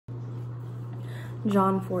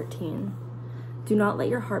John 14. Do not let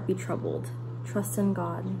your heart be troubled. Trust in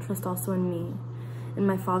God, trust also in me. In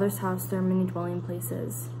my Father's house there are many dwelling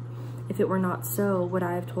places. If it were not so, would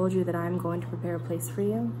I have told you that I am going to prepare a place for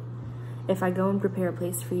you? If I go and prepare a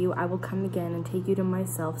place for you, I will come again and take you to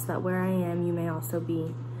myself, so that where I am you may also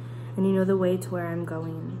be. And you know the way to where I am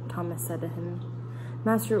going. Thomas said to him,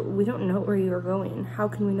 Master, we don't know where you are going. How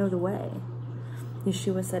can we know the way?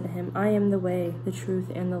 Yeshua said to him, I am the way, the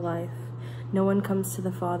truth, and the life. No one comes to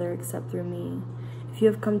the Father except through me. If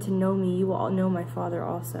you have come to know me, you will know my Father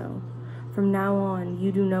also. From now on,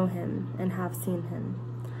 you do know him and have seen him.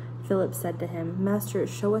 Philip said to him, Master,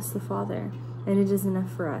 show us the Father, and it is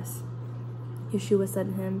enough for us. Yeshua said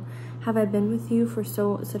to him, Have I been with you for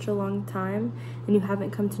such a long time, and you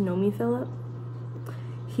haven't come to know me, Philip?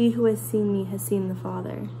 He who has seen me has seen the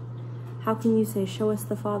Father. How can you say, Show us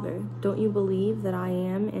the Father? Don't you believe that I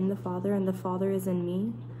am in the Father, and the Father is in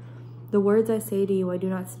me? The words I say to you I do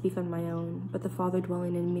not speak on my own, but the Father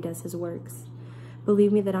dwelling in me does his works.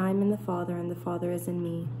 Believe me that I am in the Father, and the Father is in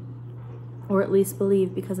me. Or at least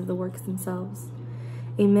believe because of the works themselves.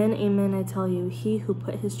 Amen, amen, I tell you, he who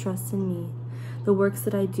put his trust in me, the works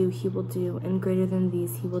that I do he will do, and greater than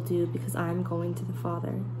these he will do, because I am going to the Father.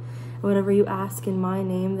 And whatever you ask in my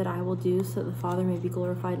name that I will do, so that the Father may be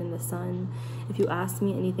glorified in the Son. If you ask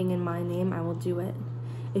me anything in my name, I will do it.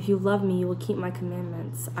 If you love me, you will keep my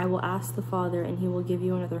commandments. I will ask the Father, and he will give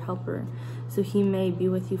you another helper, so he may be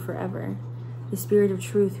with you forever. The Spirit of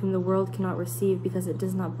truth, whom the world cannot receive, because it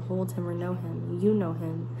does not behold him or know him. You know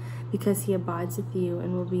him, because he abides with you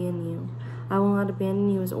and will be in you. I will not abandon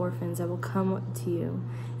you as orphans. I will come to you.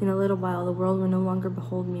 In a little while the world will no longer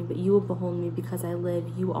behold me, but you will behold me, because I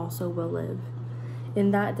live. You also will live.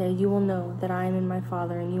 In that day you will know that I am in my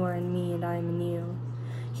Father, and you are in me, and I am in you.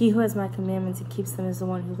 He who has my commandments and keeps them is the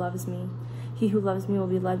one who loves me. He who loves me will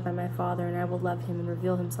be led by my Father, and I will love him and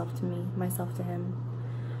reveal myself to him.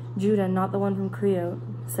 Judah, not the one from Creote,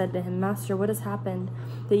 said to him, Master, what has happened,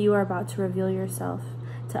 that you are about to reveal yourself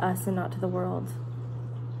to us and not to the world?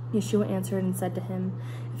 Yeshua answered and said to him,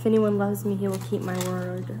 If anyone loves me, he will keep my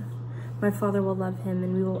word. My Father will love him,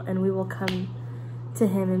 and we will come to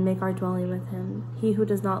him and make our dwelling with him. He who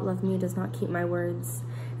does not love me does not keep my words,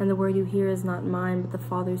 and the word you hear is not mine, but the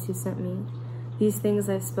Father's who sent me. These things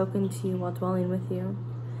I have spoken to you while dwelling with you.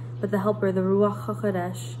 But the Helper, the Ruach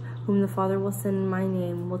HaKodesh, whom the Father will send in my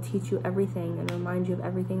name, will teach you everything and remind you of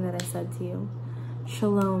everything that I said to you.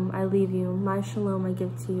 Shalom, I leave you. My shalom I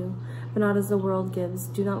give to you, but not as the world gives.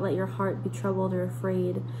 Do not let your heart be troubled or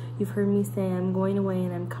afraid. You've heard me say, I am going away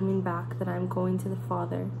and I am coming back, that I am going to the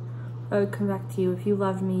Father. I would come back to you. If you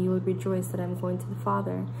loved me, you would rejoice that I am going to the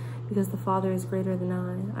Father, because the Father is greater than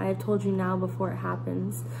I. I have told you now before it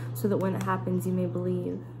happens, so that when it happens you may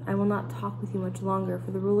believe. I will not talk with you much longer,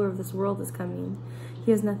 for the ruler of this world is coming.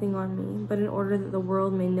 He has nothing on me, but in order that the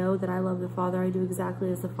world may know that I love the Father, I do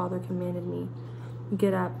exactly as the Father commanded me.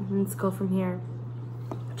 Get up, let's go from here.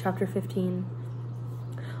 Chapter 15.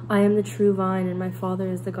 I am the true vine, and my Father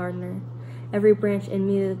is the gardener. Every branch in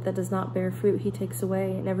me that does not bear fruit he takes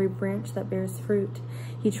away, and every branch that bears fruit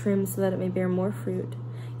he trims, so that it may bear more fruit.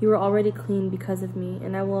 You are already clean because of me,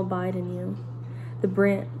 and I will abide in you. The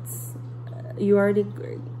branch, you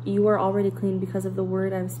are already clean because of the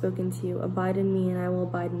word I have spoken to you. Abide in me, and I will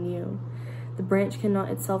abide in you. The branch cannot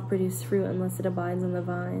itself produce fruit unless it abides on the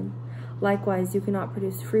vine. Likewise, you cannot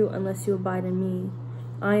produce fruit unless you abide in me.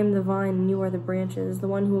 I am the vine, and you are the branches. The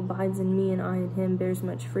one who abides in me, and I in him, bears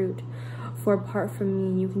much fruit. For apart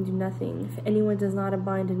from me, you can do nothing. If anyone does not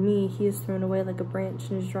abide in me, he is thrown away like a branch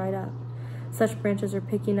and is dried up. Such branches are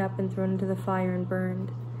picking up and thrown into the fire and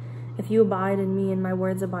burned. If you abide in me, and my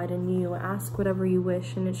words abide in you, ask whatever you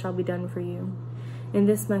wish, and it shall be done for you. In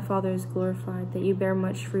this my Father is glorified, that you bear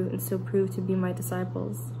much fruit, and so prove to be my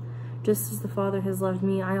disciples. Just as the Father has loved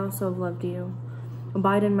me, I also have loved you.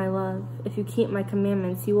 Abide in my love. If you keep my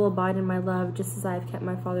commandments, you will abide in my love, just as I have kept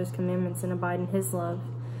my Father's commandments and abide in his love.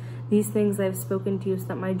 These things I have spoken to you, so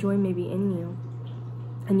that my joy may be in you,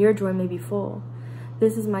 and your joy may be full.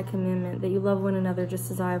 This is my commandment, that you love one another just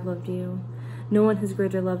as I have loved you. No one has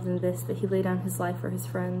greater love than this, that he lay down his life for his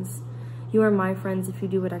friends. You are my friends if you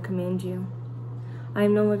do what I command you. I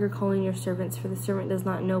am no longer calling you servants, for the servant does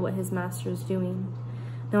not know what his master is doing.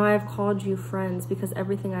 Now I have called you friends, because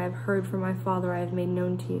everything I have heard from my Father I have made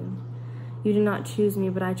known to you. You did not choose me,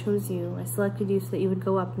 but I chose you. I selected you so that you would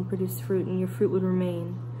go up and produce fruit, and your fruit would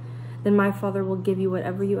remain. Then my Father will give you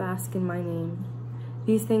whatever you ask in my name.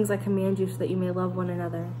 These things I command you, so that you may love one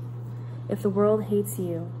another. If the world hates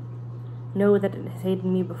you, know that it has hated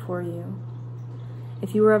me before you.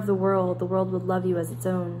 If you were of the world would love you as its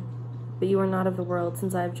own. but you are not of the world,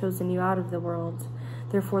 since I have chosen you out of the world.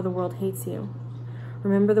 Therefore the world hates you.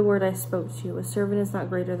 Remember the word I spoke to you. A servant is not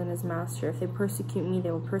greater than his master. If they persecute me,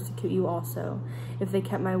 they will persecute you also. If they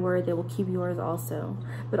kept my word, they will keep yours also.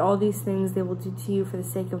 But all these things they will do to you for the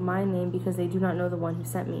sake of my name, because they do not know the one who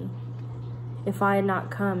sent me. If I had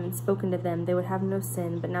not come and spoken to them, they would have no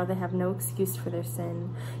sin, but now they have no excuse for their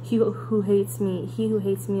sin. He who hates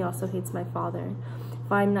me also hates my Father.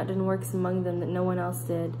 If I had not done works among them that no one else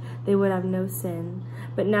did, they would have no sin.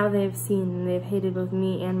 But now they have seen, and they have hated both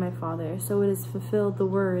me and my Father. So it is fulfilled the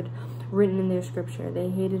word written in their scripture. They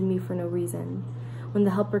hated me for no reason. When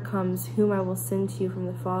the Helper comes, whom I will send to you from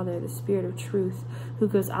the Father, the Spirit of truth, who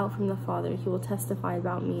goes out from the Father, he will testify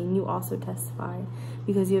about me, and you also testify,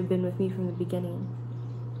 because you have been with me from the beginning.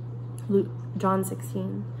 John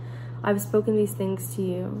 16. I have spoken these things to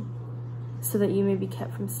you, so that you may be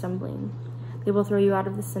kept from stumbling. They will throw you out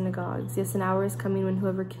of the synagogues. Yes, an hour is coming when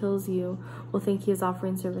whoever kills you will think he is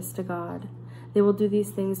offering service to God. They will do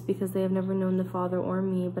these things because they have never known the Father or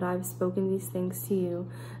me, but I have spoken these things to you,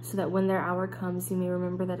 so that when their hour comes, you may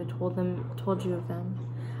remember that I told you of them.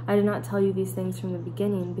 I did not tell you these things from the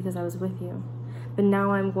beginning, because I was with you. But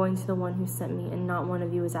now I am going to the one who sent me, and not one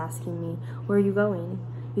of you is asking me, where are you going?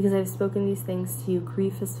 Because I have spoken these things to you,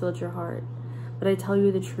 grief has filled your heart. But I tell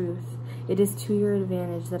you the truth, it is to your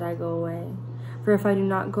advantage that I go away. For if I do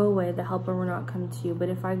not go away, the Helper will not come to you, but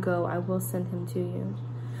if I go, I will send him to you.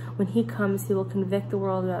 When he comes, he will convict the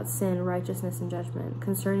world about sin, righteousness, and judgment.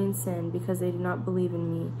 Concerning sin, because they do not believe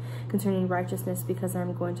in me. Concerning righteousness, because I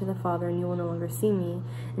am going to the Father, and you will no longer see me.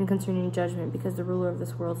 And concerning judgment, because the ruler of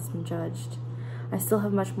this world has been judged. I still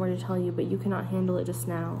have much more to tell you, but you cannot handle it just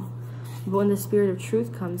now. But when the Spirit of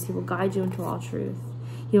truth comes, he will guide you into all truth.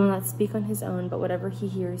 He will not speak on his own, but whatever he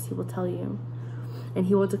hears, he will tell you. And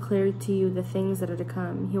he will declare to you the things that are to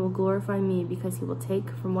come. He will glorify me, because he will take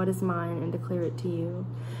from what is mine and declare it to you.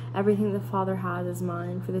 Everything the Father has is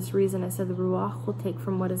mine. For this reason I said the Ruach will take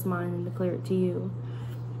from what is mine and declare it to you.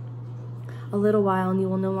 A little while, and you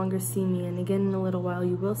will no longer see me, and again in a little while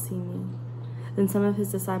you will see me. Then some of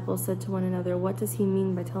his disciples said to one another, what does he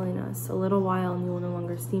mean by telling us, a little while, and you will no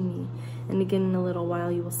longer see me, and again in a little while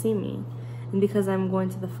you will see me? And because I am going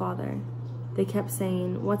to the Father. They kept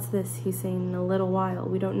saying, what's this? He's saying, in a little while.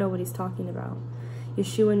 We don't know what he's talking about.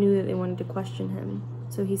 Yeshua knew that they wanted to question him.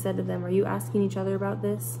 So he said to them, are you asking each other about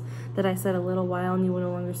this? That I said a little while and you will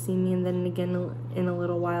no longer see me, and then again in a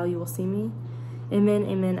little while you will see me? Amen,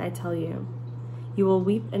 amen, I tell you. You will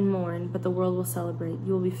weep and mourn, but the world will celebrate.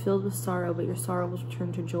 You will be filled with sorrow, but your sorrow will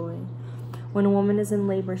turn to joy. When a woman is in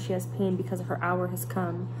labor, she has pain because her hour has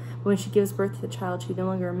come. But when she gives birth to the child, she no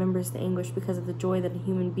longer remembers the anguish because of the joy that a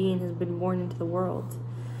human being has been born into the world.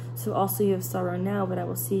 So also you have sorrow now, but I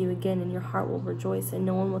will see you again, and your heart will rejoice, and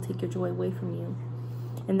no one will take your joy away from you.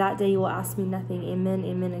 In that day you will ask me nothing. Amen,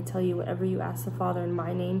 amen, I tell you, whatever you ask the Father in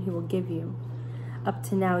my name, he will give you. Up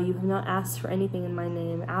to now you have not asked for anything in my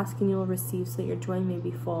name. Ask and you will receive, so that your joy may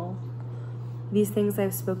be full. These things I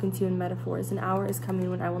have spoken to you in metaphors. An hour is coming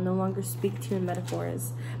when I will no longer speak to you in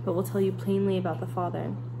metaphors, but will tell you plainly about the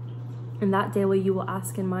Father. In that day you will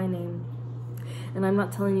ask in my name. And I am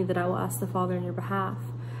not telling you that I will ask the Father on your behalf.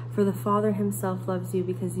 For the Father himself loves you,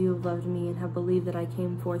 because you have loved me and have believed that I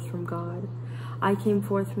came forth from God. I came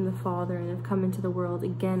forth from the Father and have come into the world.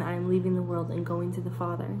 Again I am leaving the world and going to the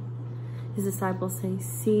Father. His disciples say,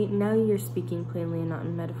 see, now you are speaking plainly and not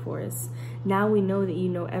in metaphors. Now we know that you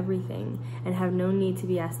know everything and have no need to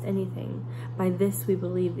be asked anything. By this we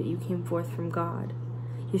believe that you came forth from God.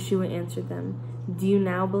 Yeshua answered them, do you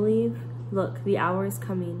now believe? Look, the hour is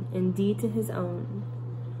coming, indeed has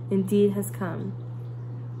come,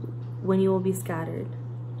 when you will be scattered,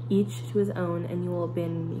 each to his own, and you will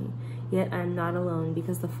abandon me. Yet I am not alone,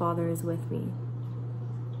 because the Father is with me.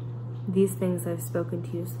 These things I have spoken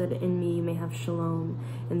to you, so that in me you may have shalom.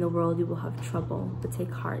 In the world you will have trouble, but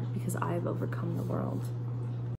take heart, because I have overcome the world.